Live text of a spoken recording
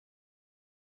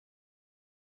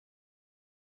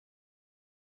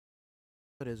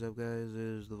What is up, guys? It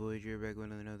is the Voyager back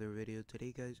with another video.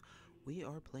 Today, guys, we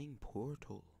are playing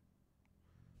Portal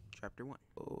Chapter 1.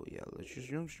 Oh yeah, let's just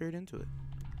jump straight into it.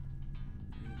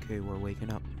 Okay, we're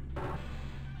waking up.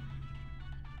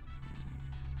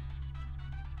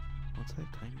 What's that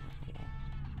timer on the wall?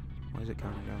 Why is it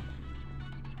counting down?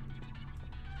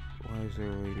 Why is there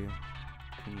a radio?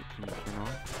 Can you turn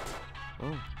off?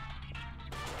 Oh.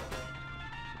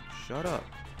 Shut up.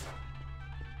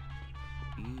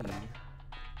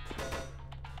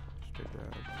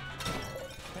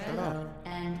 Hello,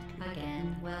 and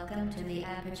again, welcome to the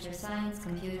Aperture Science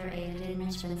Computer-Aided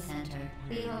Enrichment Center.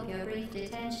 We hope your brief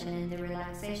detention in the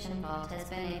relaxation vault has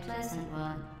been a pleasant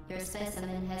one. Your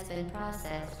specimen has been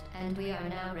processed, and we are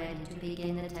now ready to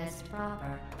begin the test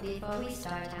proper. Before we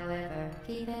start, however,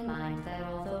 keep in mind that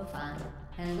although fun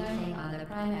and learning are the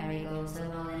primary goals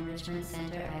of all Enrichment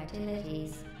Center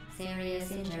activities,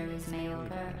 serious injuries may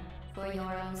occur. For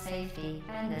your own safety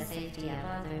and the safety of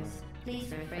others, please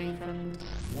refrain from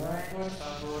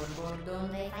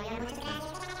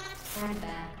stand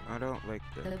back. I don't like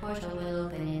that. The portal will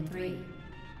open in 3,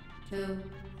 2,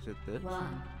 Is it this?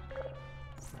 1.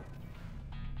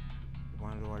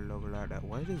 Why do I look like that?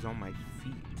 Why is this on my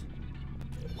feet?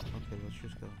 Okay, let's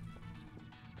just go.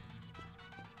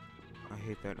 I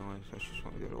hate that noise. I just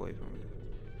want to get away from it.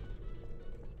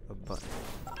 A button.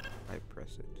 I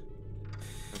press it.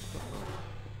 Let's go.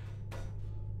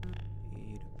 E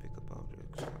to pick up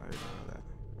objects. I already know that.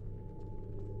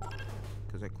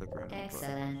 Because I click around.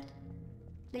 Excellent.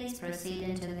 Please proceed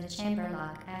into the chamber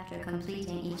lock after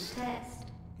completing each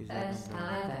test. First,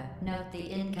 however, note the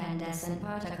incandescent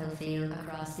particle field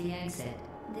across the exit.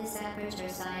 This Aperture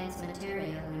Science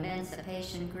Material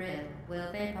Emancipation Grid will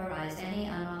vaporize any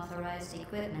unauthorized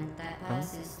equipment that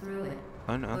passes through it.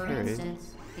 For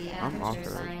instance, the Aperture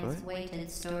Science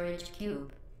Weighted Storage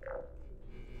Cube.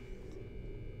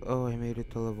 Oh, I made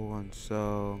it to level 1,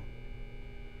 so...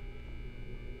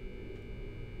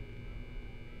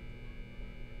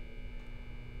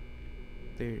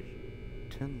 There's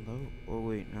 10 low. Oh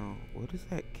wait, no. What is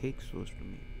that cake supposed to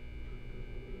mean?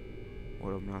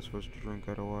 What, I'm not supposed to drink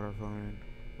out of water fountain?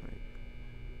 Like,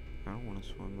 I don't want to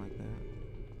swim like that.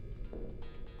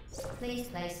 Please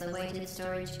place the weighted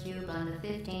storage cube on the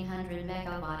 1500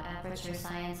 megawatt Aperture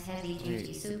Science Heavy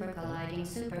Duty Super Colliding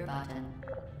Super Button.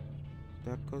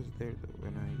 That goes there though,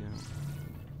 when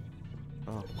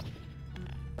I, Oh.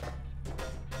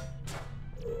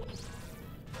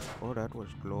 Oh, that was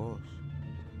close.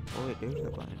 Oh wait, there's the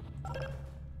button.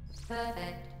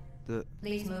 Perfect. The...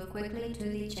 Please move quickly to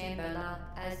the chamber lock,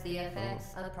 as the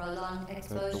effects of prolonged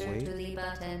exposure to the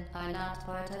button are not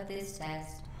part of this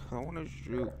test. I want to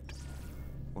shoot.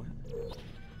 What?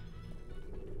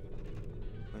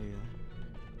 Oh yeah.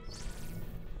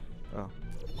 Oh.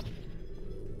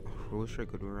 I wish I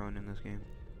could run in this game,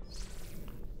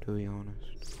 to be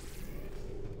honest.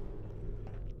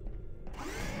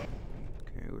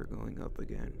 Okay, we're going up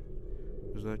again.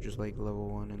 Was that just like level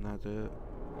 1 and that's it?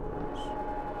 Or is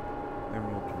there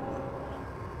multiple levels?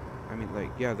 I mean,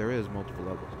 like, yeah, there is multiple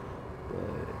levels.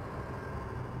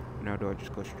 But now do I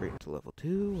just go straight into level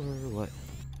 2 or what?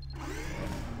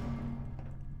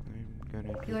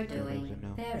 You're doing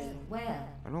very well.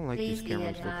 I don't like Please these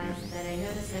cameras. be advised that a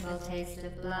noticeable taste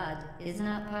of blood is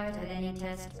not part of any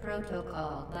test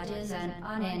protocol, but is an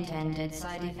unintended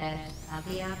side effect of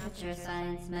the Aperture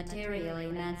Science Material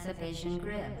Emancipation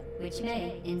Grid, which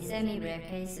may, in semi-rare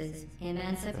cases,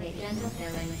 emancipate dental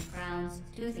fillings, crowns,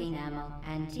 tooth enamel,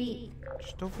 and teeth.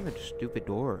 Just open the stupid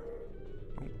door.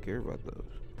 I don't care about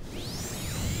those.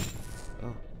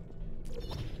 Oh.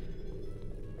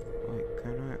 Wait,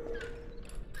 can I...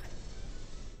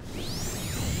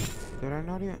 Did I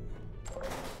not yet?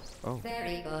 Oh.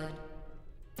 Very good.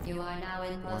 You are now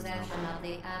in possession of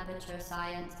the Aperture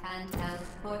Science handheld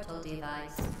portal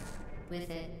device. With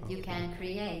it, you can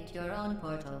create your own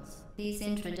portals. These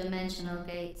intradimensional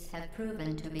gates have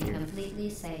proven to be completely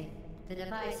safe. The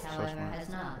device, however, has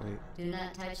not. Wait. Do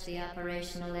not touch the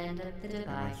operational end of the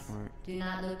device. Do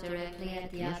not look directly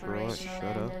at the operational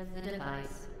end of the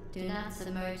device. Do not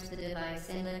submerge the device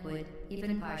in liquid,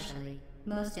 even partially.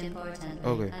 Most importantly,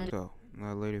 okay, so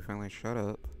my lady finally shut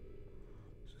up.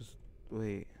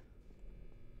 Wait.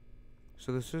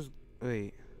 So this is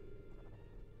wait.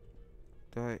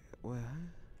 Did I what?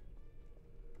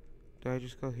 Did I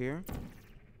just go here?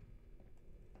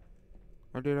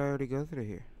 Or did I already go through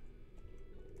here?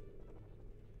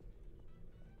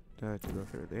 Did I have to go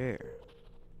through there?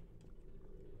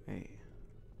 Hey.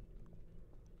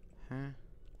 Huh?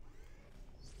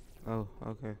 Oh,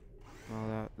 okay.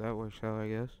 Well, that works out, I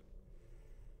guess.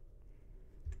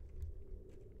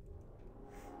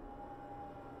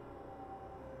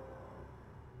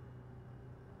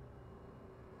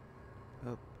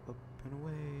 Up and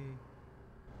away.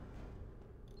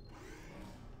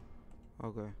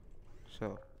 Okay,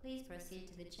 so Please proceed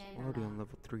to the chamber. already on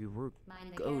level 3. We're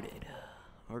Mind the goated. gap.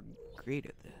 We're great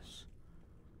at this.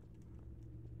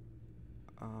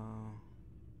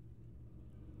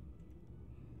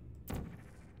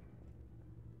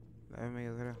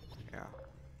 Yeah.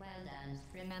 Well done.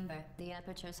 Remember, the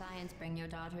Aperture Science Bring Your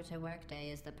Daughter to Work Day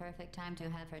is the perfect time to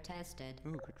have her tested.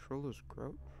 Ooh, controller's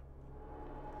crouch.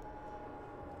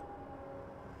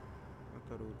 I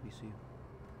thought it would be C.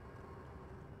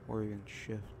 Or even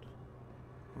shift.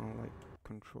 I don't like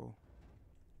control.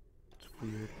 It's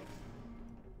weird.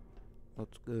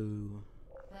 Let's go.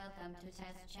 Welcome to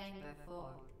Test Chamber 4.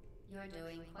 You're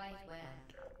doing quite well.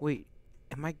 Wait,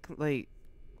 am I like...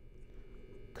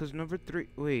 Cause number 3...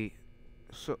 Wait.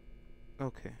 So...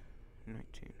 Okay.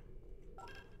 19.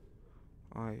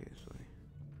 Obviously.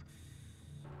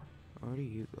 Where do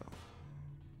you go?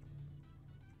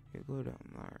 You go down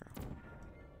there.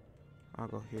 I'll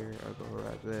go here, I'll go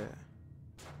right there.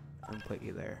 And put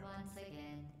you there. Once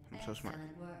again, I'm so smart.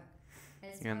 excellent work.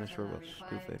 As Yeah, and part this of robot's our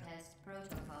required stupid. test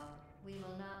protocol, we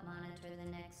will not monitor the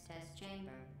next test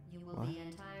chamber. You will What? be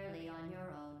entirely on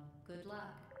your own. Good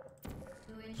luck.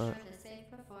 To ensure the safe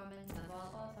performance of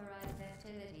all authorized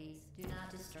activities, do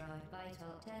not destroy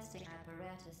vital testing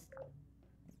apparatus.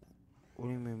 What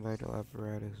do you mean vital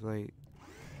apparatus? Like...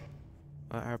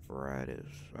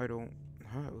 apparatus I don't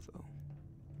have though.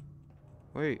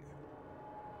 Wait.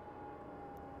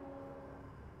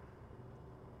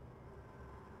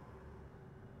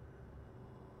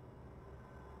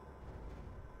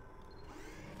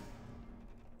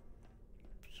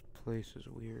 This place is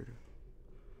weird.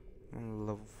 I'm on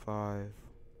level 5.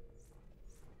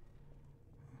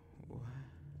 What?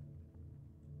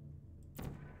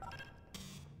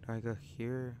 I got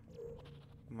here.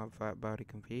 My fat body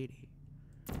competing.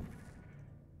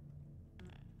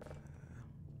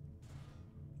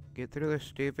 Get through this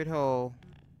stupid hole.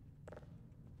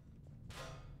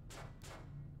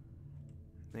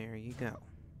 There you go.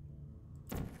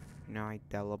 Now I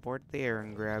teleport there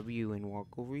and grab you and walk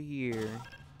over here.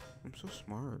 I'm so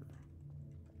smart.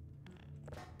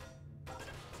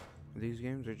 These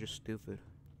games are just stupid.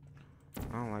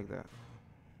 I don't like that.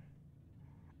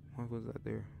 Why was that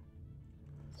there?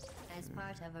 As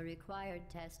part of a required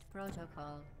test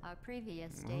protocol, our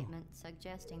previous statement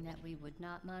suggesting that we would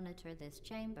not monitor this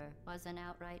chamber was an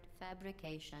outright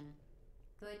fabrication.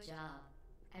 Good job.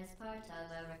 As part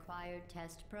of a required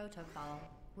test protocol,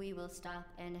 we will stop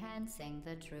enhancing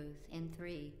the truth in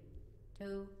 3,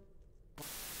 2...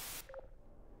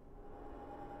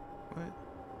 What?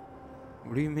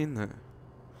 What do you mean that?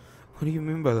 What do you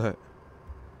mean by that?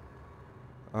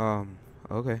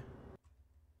 Okay.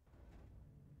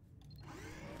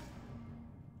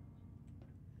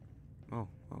 Oh,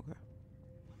 okay.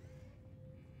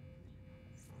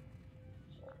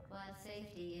 While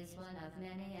safety is one of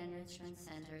many Enrichment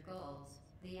Center goals,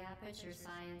 the Aperture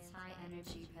Science High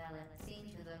Energy Pellet seen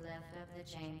to the left of the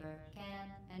chamber can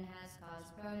and has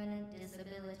caused permanent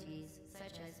disabilities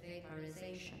such as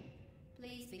vaporization.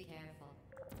 Please be careful.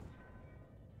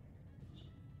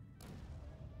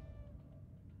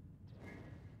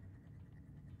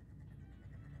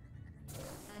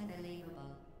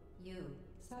 Unbelievable. You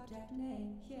Subject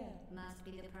name here. must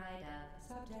be the pride of...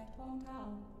 Subject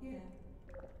hometown here.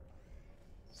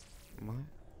 What?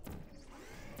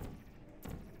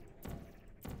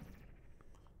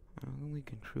 I only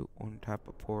can shoot one type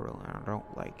of portal and I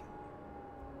don't like it.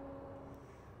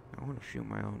 I want to shoot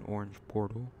my own orange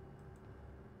portal.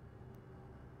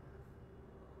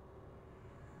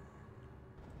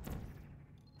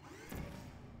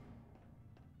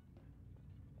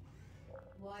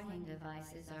 Warning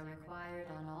devices are required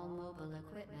on all mobile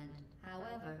equipment.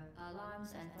 However,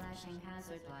 alarms and flashing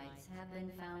hazard lights have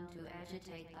been found to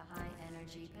agitate the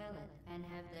high-energy pellet and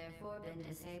have therefore been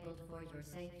disabled for your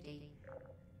safety.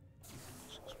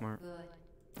 So smart. Good.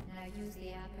 Now use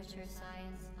the Aperture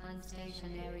Science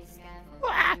unstationary scaffold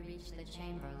to reach the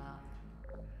chamber lock.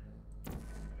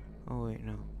 Oh wait,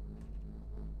 no.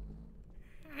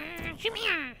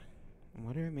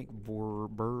 Why did I make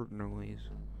bird noise?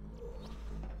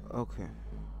 Okay.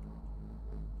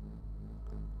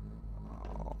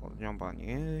 I'll jump on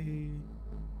you.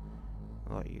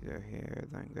 I'll let you go here,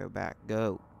 then go back.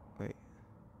 Go. Wait.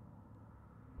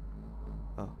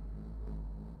 Oh.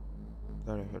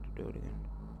 Thought I had to do it again.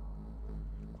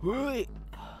 Wait.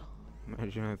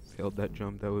 Imagine I failed that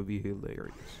jump. That would be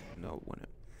hilarious. No, it wouldn't.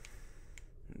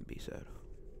 It'd be sad.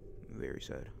 Very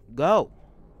sad. Go!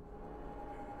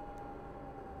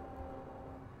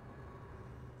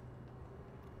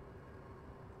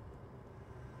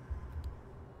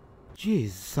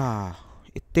 Jeez,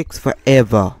 it takes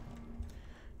forever.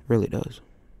 Really does.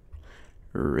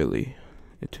 Really,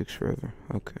 it takes forever.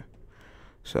 Okay,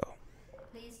 so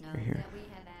Please note right here. that we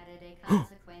have added a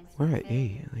consequence for Right,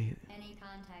 failure. hey. Any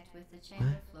contact with the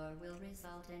chamber floor will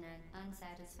result in an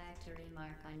unsatisfactory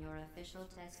mark on your official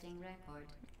testing record.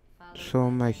 So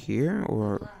am I here Good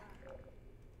or? luck.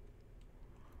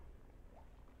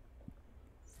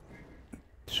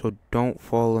 So don't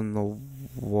fall in the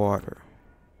water.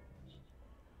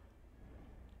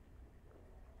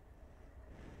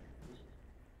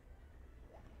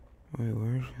 Wait,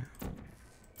 where is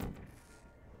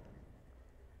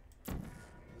it?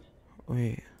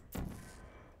 Wait.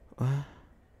 What?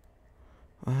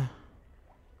 What?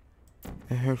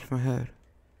 It hurts my head.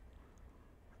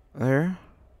 There?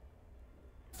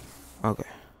 Okay.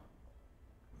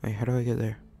 Wait, how do I get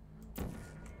there?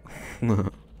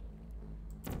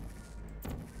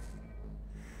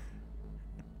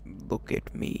 Look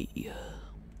at me.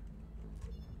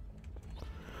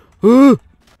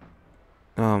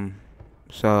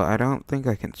 So I don't think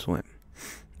I can swim.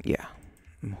 Yeah,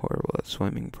 I'm horrible at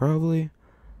swimming, probably,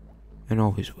 and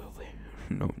always will be.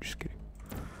 No, I'm just kidding.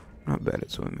 I'm not bad at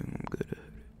swimming. I'm good at it.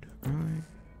 Right?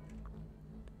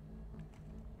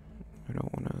 I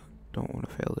don't wanna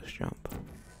fail this jump.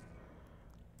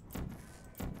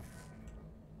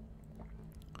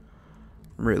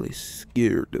 I'm really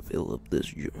scared to fail up this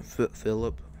jump.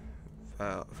 Fail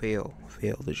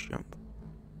this jump.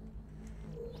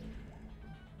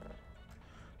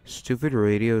 Stupid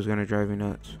radio is gonna drive me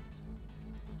nuts.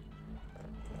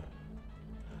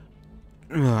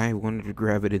 I wanted to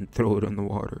grab it and throw it on the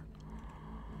water.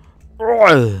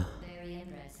 Very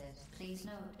impressive. Please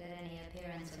note that any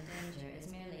appearance of danger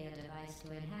is merely a device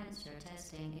to enhance your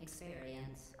testing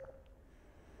experience.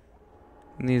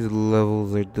 These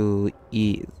levels are too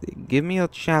easy. Give me a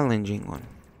challenging one.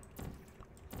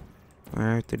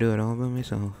 I have to do it all by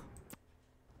myself.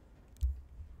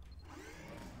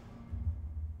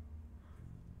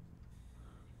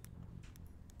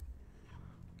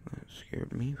 That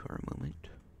scared me for a moment.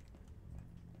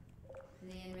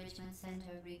 The Enrichment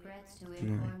Center regrets to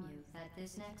inform you that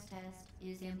this next test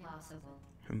is impossible.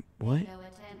 What? Make no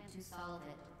attempt to solve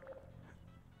it.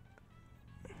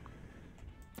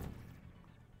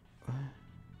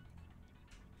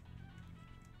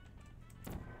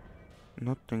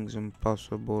 Nothing's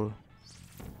impossible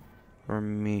for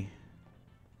me.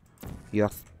 You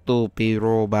stupid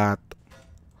robot.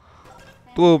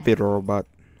 Stupid robot.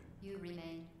 You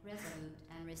remain resolute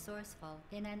and resourceful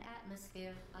in an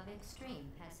atmosphere of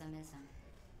extreme pessimism.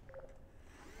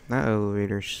 That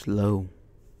elevator's slow.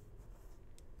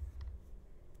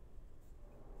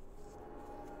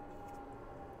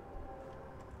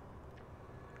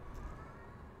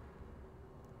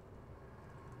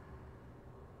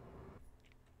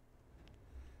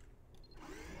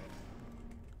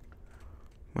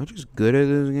 Am I just good at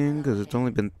this game? Because it's only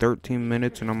been 13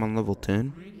 minutes and I'm on level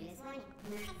 10?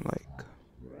 Like.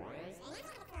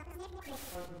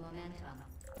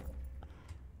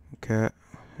 Cat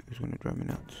is gonna drive me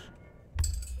nuts.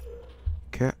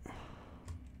 Cat.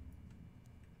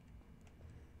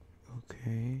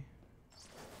 Okay.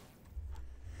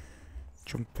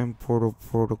 Jump in portal,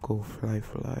 go fly.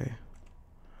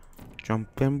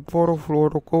 Jump in portal,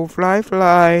 go fly.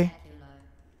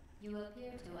 You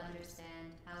appear to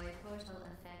understand how a portal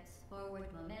affects forward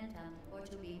momentum, or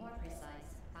to be more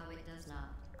precise, how it does not.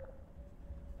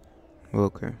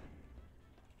 Okay.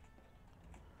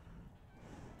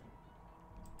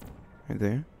 Right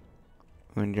there.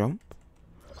 Then jump.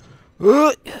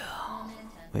 Momentum,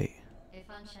 Wait. a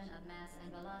function of mass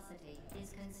and velocity,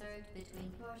 is conserved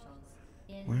between portals.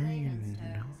 In Where are you layman's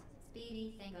now? terms,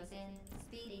 speedy thing goes in,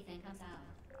 speedy thing comes out.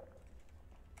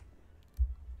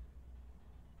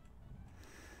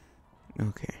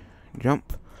 Okay.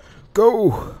 Jump.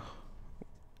 Go!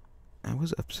 I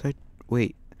was upside.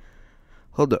 Wait.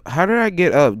 Hold up. How did I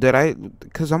get up?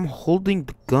 Because I'm holding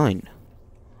the gun.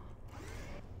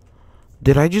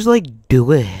 Did I just, like,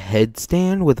 do a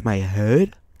headstand with my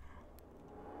head?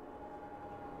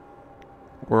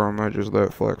 Or am I just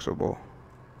that flexible?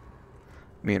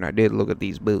 I mean, I did look at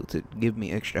these boots. It give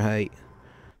me extra height.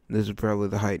 This is probably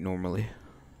the height normally.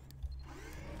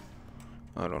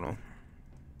 I don't know.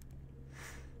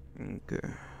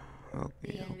 Okay.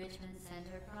 The Enrichment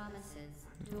Center promises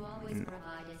to always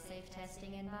provide a safe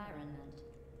testing environment.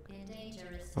 In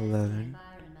dangerous testing 11.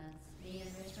 environments, the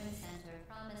Enrichment Center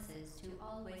promises to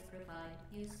always provide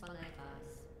useful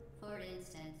advice. For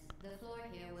instance, the floor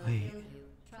here will Wait. kill you.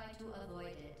 Try to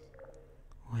avoid it.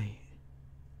 Wait.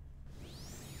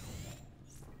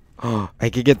 Oh, I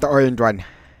could get the orange one.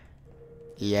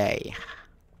 Yay.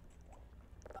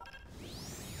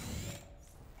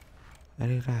 What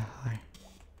did I hide?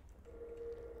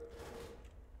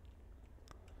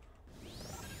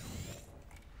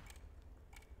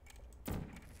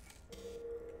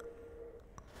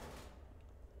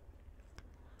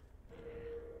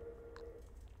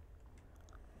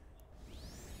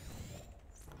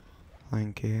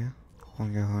 Thank you.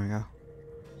 Thank you, thank you.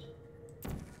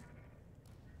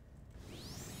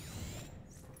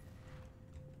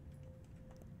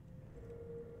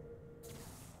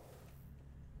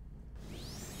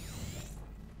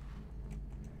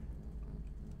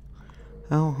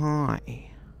 Oh,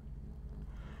 hi.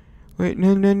 Wait,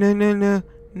 no, no, no, no, no.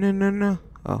 No, no, no.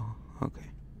 Oh,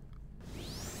 okay.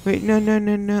 Wait, no, no,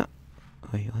 no, no.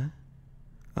 Wait, what?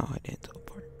 Oh, I didn't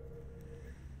teleport.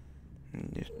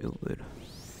 Just do it.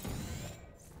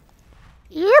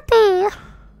 Yippee!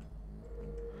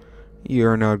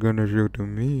 You're not gonna shoot at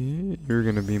me. You're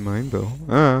gonna be mine, though.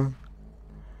 Huh.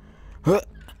 Has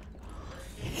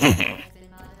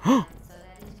been modified so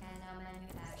that it can now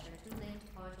manufacture 2 linked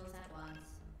portals at once.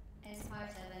 As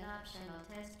part of an optional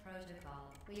test protocol,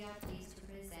 we are pleased to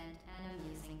present an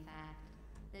amusing fact.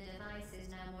 The device is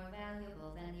now more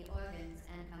valuable than the organs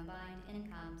and combined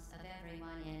incomes of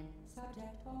everyone in.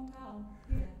 Subject hometown,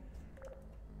 here.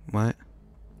 What?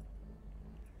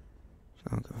 So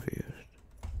I'm confused.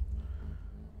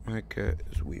 My cat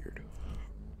is weird.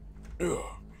 Ugh.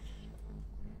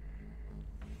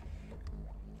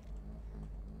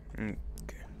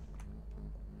 Okay.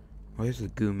 Why is the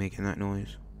goo making that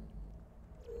noise?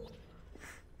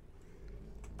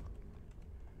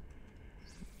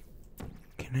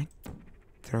 Can I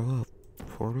throw a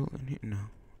portal in here? No.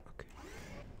 Okay.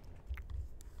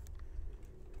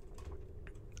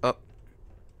 Up.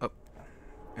 Up.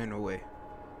 And away.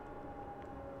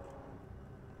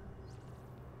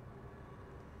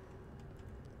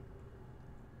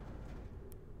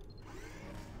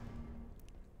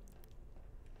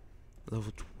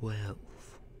 Level 12.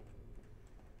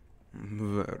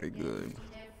 Very good.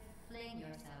 Fling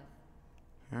yourself.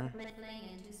 Huh? Fling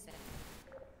into space.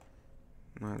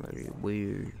 Not that is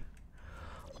weird.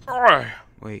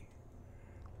 Wait.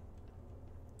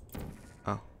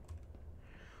 Oh.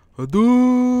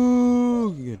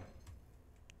 Hadouken!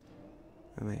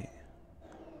 Wait.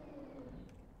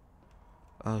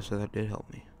 Oh, so that did help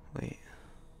me. Wait.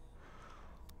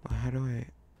 Well, how do I...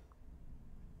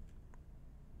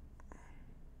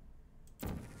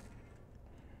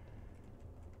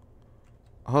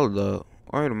 Hold up.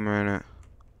 Wait a minute.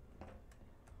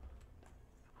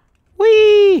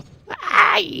 Whee!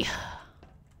 Aye!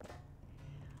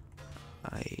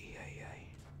 Aye, aye, aye.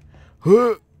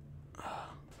 Huh!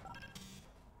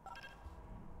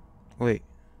 Wait.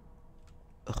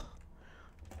 Ugh.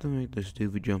 Don't make this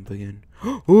stupid jump again.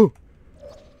 Oh!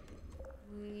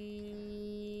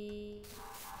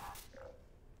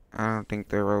 I don't think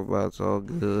the robot's all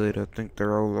good. I think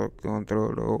they're all going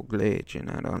through the whole glitch, and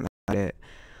I don't like that.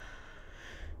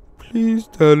 Please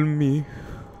tell me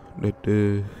that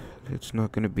it's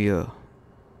not gonna be a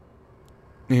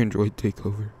Android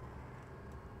takeover.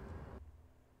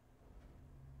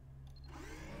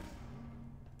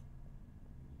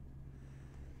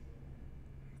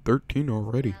 "13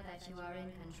 already." Now that you are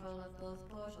in control of both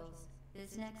portals,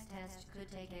 this next test could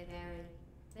take a very,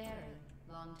 very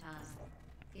long time.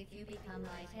 If you become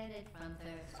lightheaded from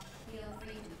thirst, feel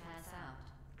free to pass out.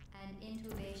 An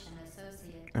intubation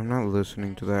associate. I'm not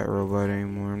listening to that robot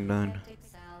anymore. I'm done. Peptic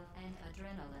salve and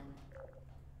adrenaline.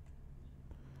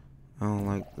 I don't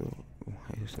like the...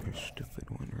 Why is there a stupid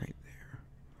one right there?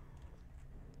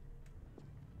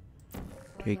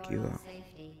 For Take your you own out.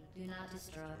 safety, do not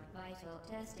destroy vital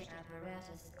testing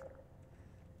apparatus.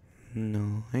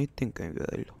 No, I think I'm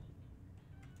good.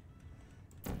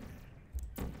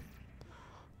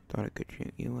 Thought I could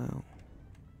shoot you out.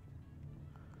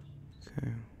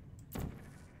 Okay.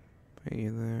 Put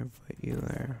you there, put you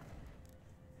there.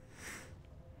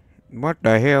 What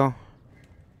the hell?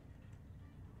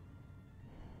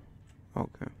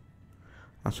 Okay.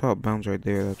 I saw it bounce right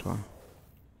there, that's why.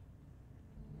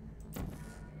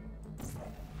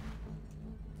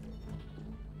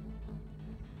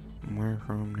 Where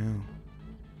from now?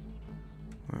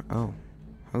 Where, oh,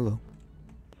 hello.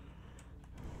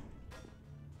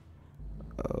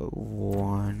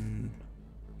 1.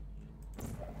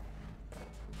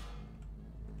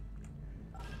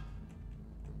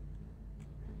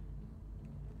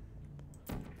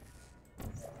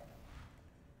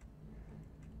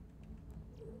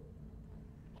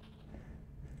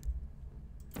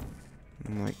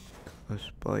 I'm like a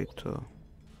spider.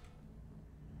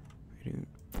 I didn't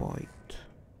bite.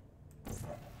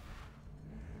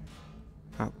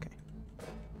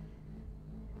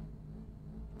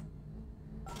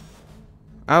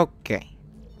 Okay.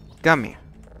 Come here.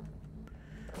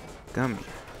 Come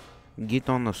here. Get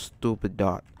on the stupid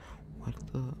dot. What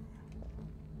the? I'm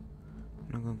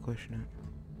not gonna question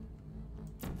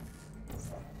it.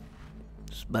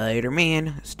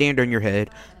 Spider-Man, stand on your head.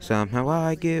 Somehow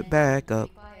I get back up.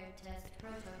 Required test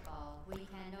protocol. We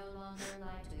can no longer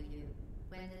lie to you.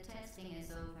 When the testing is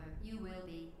over, you will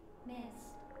be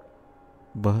missed.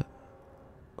 But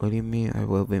what do you mean I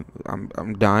will be?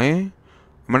 I'm dying?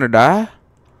 I'm gonna die?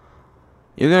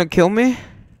 You're gonna kill me?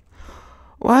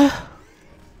 What?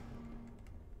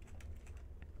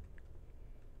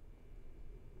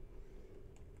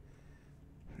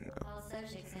 All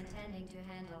subjects intending to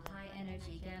handle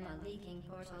high-energy gamma-leaking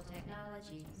portal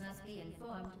technology must be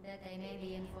informed that they may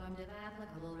be informed of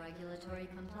applicable regulatory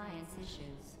compliance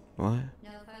issues. What?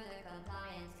 No further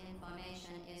compliance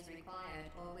information is required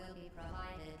or will be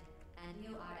provided, and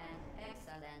you are an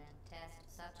excellent test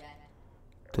subject.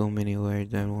 Too many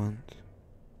words at once.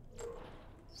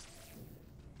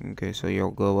 Okay, so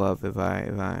you'll go up if I,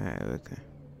 okay.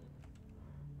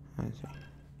 I see.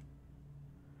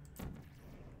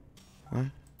 What?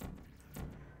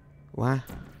 What?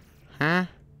 Huh?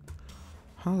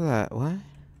 How's that? What?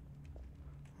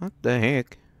 What the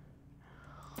heck?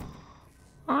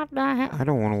 What the heck? I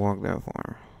don't want to walk that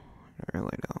far. I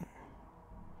really don't.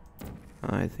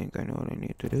 I think I know what I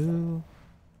need to do.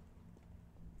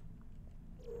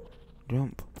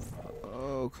 Jump.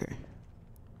 Okay.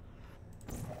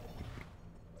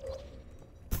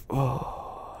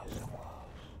 Oh, so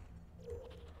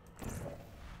close.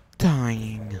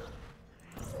 Dying.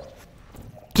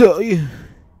 Tell you.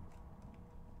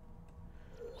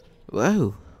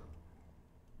 Whoa.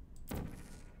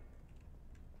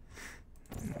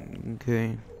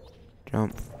 Okay.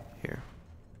 Jump. Here.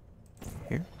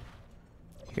 Here.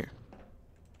 Here.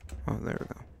 Oh, there we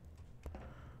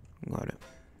go. Got it.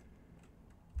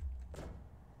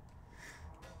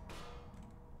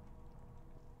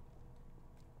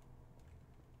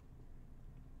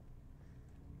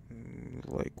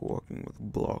 Like walking with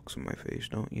blocks in my face,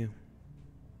 don't you?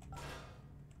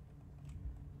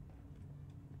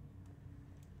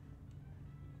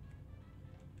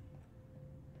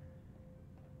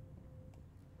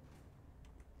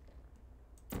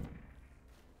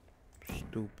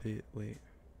 Stupid. Wait.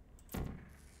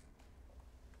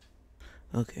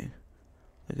 Okay.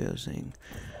 Like I was saying,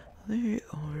 they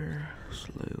are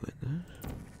slow at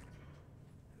this.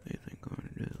 They think I'm gonna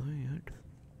do that.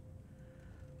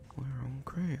 We're on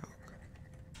crack.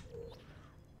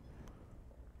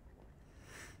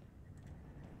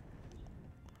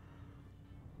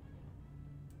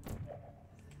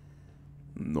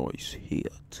 Nice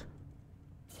hit.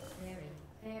 Very,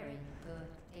 very good.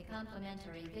 A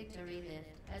complimentary victory lift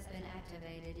has been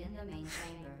activated in the main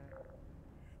chamber.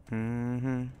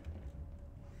 Mm-hmm.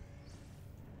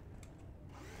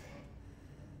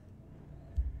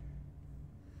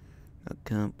 A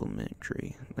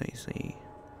complimentary, they say.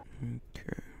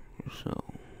 Okay, so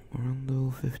we're on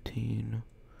level 15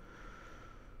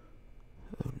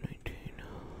 of 19.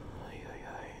 Ay, ay,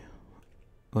 ay.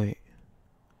 Wait.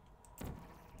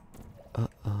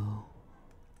 Uh-oh.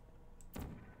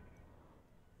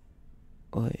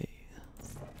 Wait.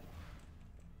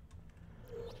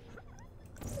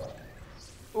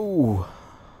 Ooh.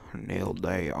 Nailed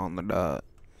that on the dot.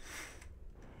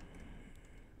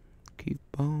 Keep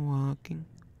on walking.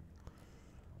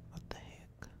 What the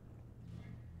heck?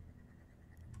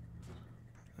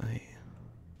 Hey.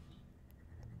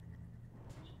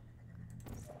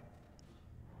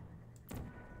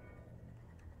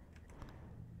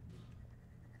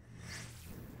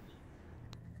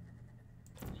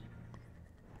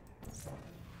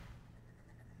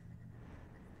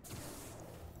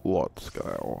 What,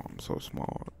 Kyle? I'm so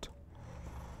smart.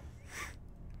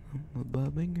 I'm a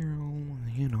Barbie girl,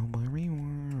 you know, Barbie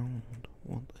world.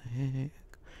 What the heck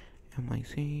am I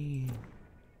seeing?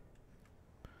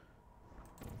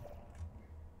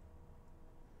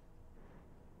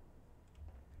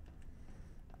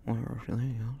 Where's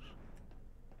else?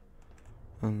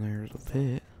 And there's a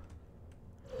pit.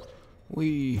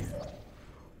 Wee.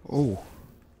 Oh.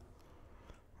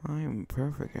 I am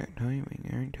perfect at timing,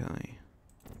 aren't I?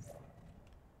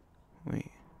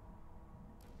 Wait.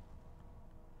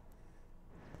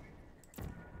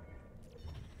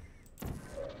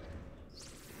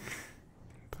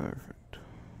 Perfect.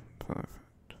 Perfect.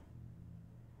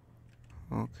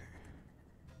 Okay.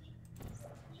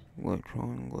 Glitch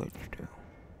 1, glitch 2.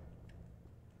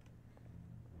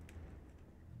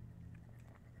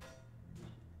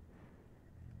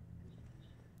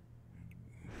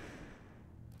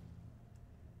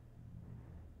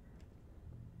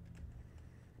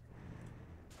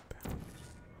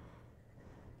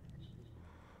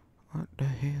 the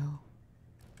hell?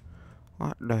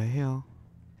 What the hell?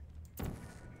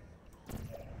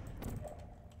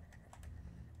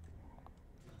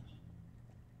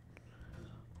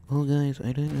 Well, guys,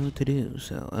 I didn't know what to do,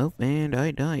 so up and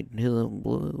I died until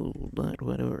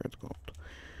whatever it's called.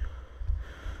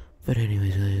 But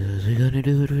anyways, guys, we're gonna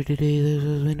do it for today. This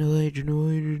has been the Legend of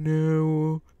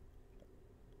now.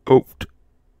 Out.